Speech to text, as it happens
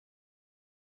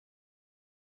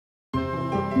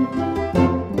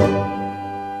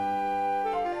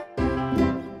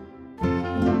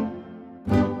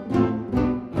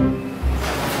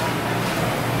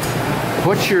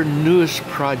What's your newest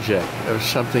project or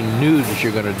something new that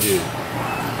you're going to do?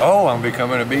 Oh, I'm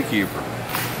becoming a beekeeper.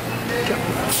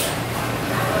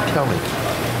 Tell me.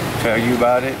 Tell you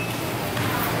about it?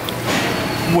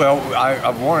 Well,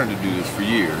 I've wanted to do this for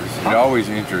years. It always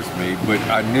interests me, but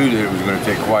I knew that it was going to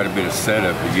take quite a bit of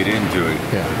setup to get into it.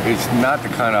 Yeah. It's not the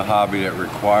kind of hobby that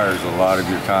requires a lot of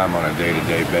your time on a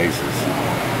day-to-day basis,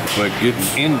 but getting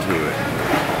into it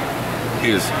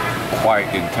is quite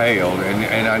entailed,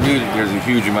 and I knew that there's a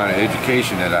huge amount of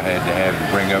education that I had to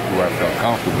bring up where I felt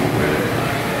comfortable with it.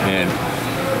 And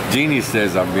Jeannie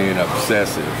says I'm being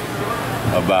obsessive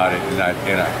about it,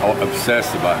 and I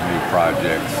obsess about new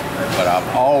projects, but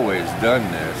I've always done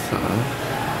this.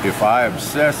 If I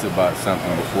obsess about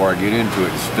something before I get into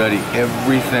it, study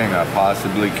everything I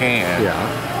possibly can,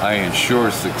 I ensure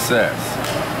success.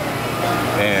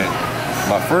 And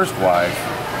my first wife,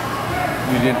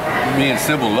 me and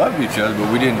Sybil loved each other,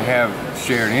 but we didn't have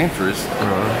shared interests,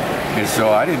 and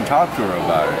so I didn't talk to her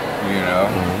about it, you know.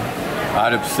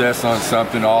 I'd obsess on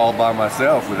something all by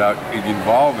myself without it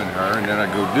involving her, and then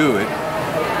I'd go do it,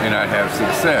 and I'd have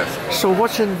success. So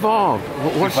what's involved?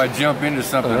 If I jump into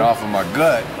something off of my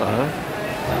gut,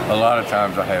 a lot of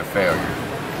times I have failure.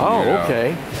 Oh, you know?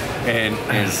 okay.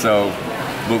 And so,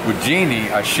 but with Jeannie,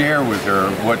 I share with her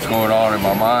what's going on in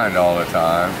my mind all the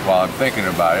time while I'm thinking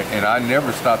about it, and I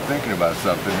never stop thinking about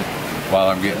something while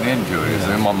I'm getting into it. It's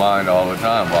in my mind all the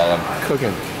time while I'm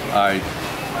cooking. I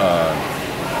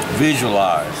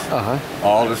visualize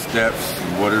all the steps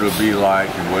and what it'll be like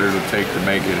and what it'll take to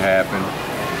make it happen.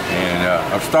 And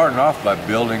I'm starting off by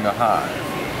building a hive.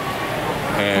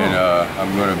 And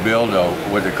I'm going to build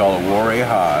what they call a Waré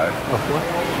hive.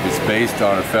 It's based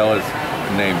on a fellow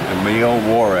named Emile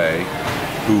Waré,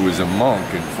 who was a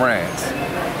monk in France.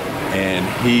 And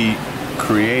he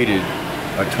created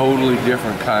a totally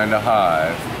different kind of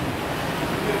hive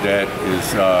that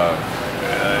is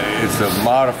it's a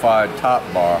modified top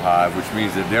bar hive, which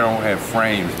means that they don't have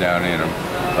frames down in them,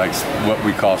 like what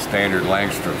we call standard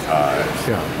Langstroth hives.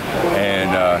 And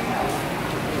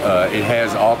it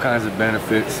has all kinds of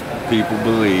benefits, people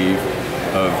believe,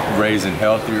 of raising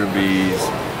healthier bees,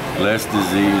 less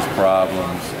disease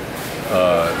problems.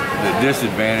 The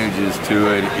disadvantages to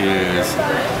it is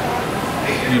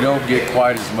you don't get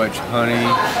quite as much honey,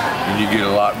 and you get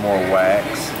a lot more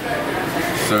wax.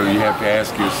 So you have to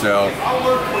ask yourself,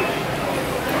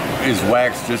 is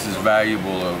wax just as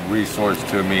valuable a resource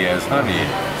to me as honey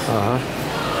is?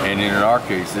 And in our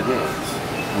case, it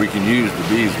is. We can use the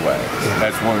beeswax.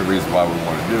 That's one of the reasons why we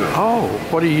want to do it. Oh,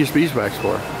 what do you use beeswax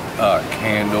for?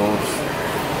 Candles,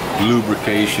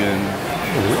 lubrication,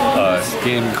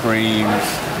 skin creams,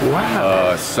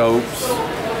 soaps.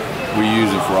 We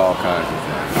use it for all kinds of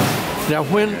things. Now,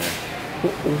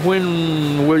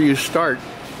 when will you start?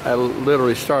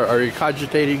 Literally start. Are you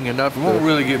cogitating enough? We won't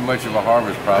really get much of a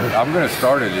harvest problem. I'm going to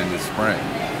start it in the spring,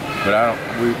 but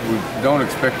we don't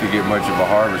expect to get much of a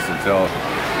harvest until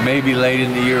maybe late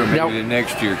in the year, or maybe the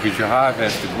next year, because your hive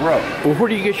has to grow. Well, where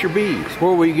do you get your bees?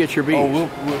 Where will you get your bees? Oh,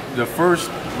 the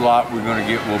first lot we're going to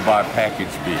get, we'll buy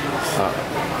packaged bees.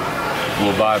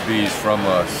 We'll buy bees from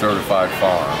a certified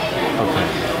farm.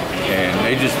 And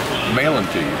they just mail them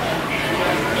to you.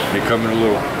 They come in a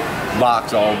little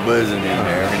box all buzzing in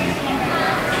there,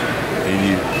 and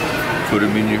you put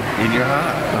them in your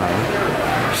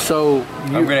hive. So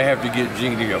I'm going to have to get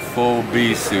Jeannie a full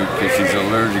bee suit because she's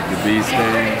allergic to bee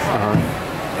stings,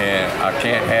 and I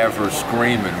can't have her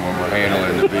screaming when we're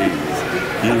handling the bees,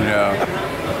 you know.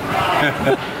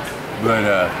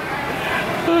 But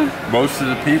most of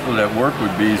the people that work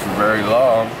with bees for very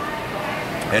long,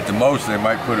 at the most they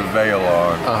might put a veil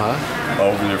on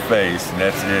over their face, and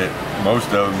that's it.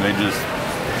 Most of them, they just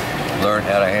learn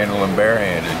how to handle them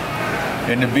barehanded.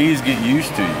 And the bees get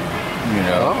used to you, you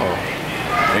know.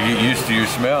 They get used to your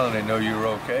smell and they know you're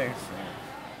okay.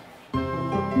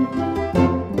 So.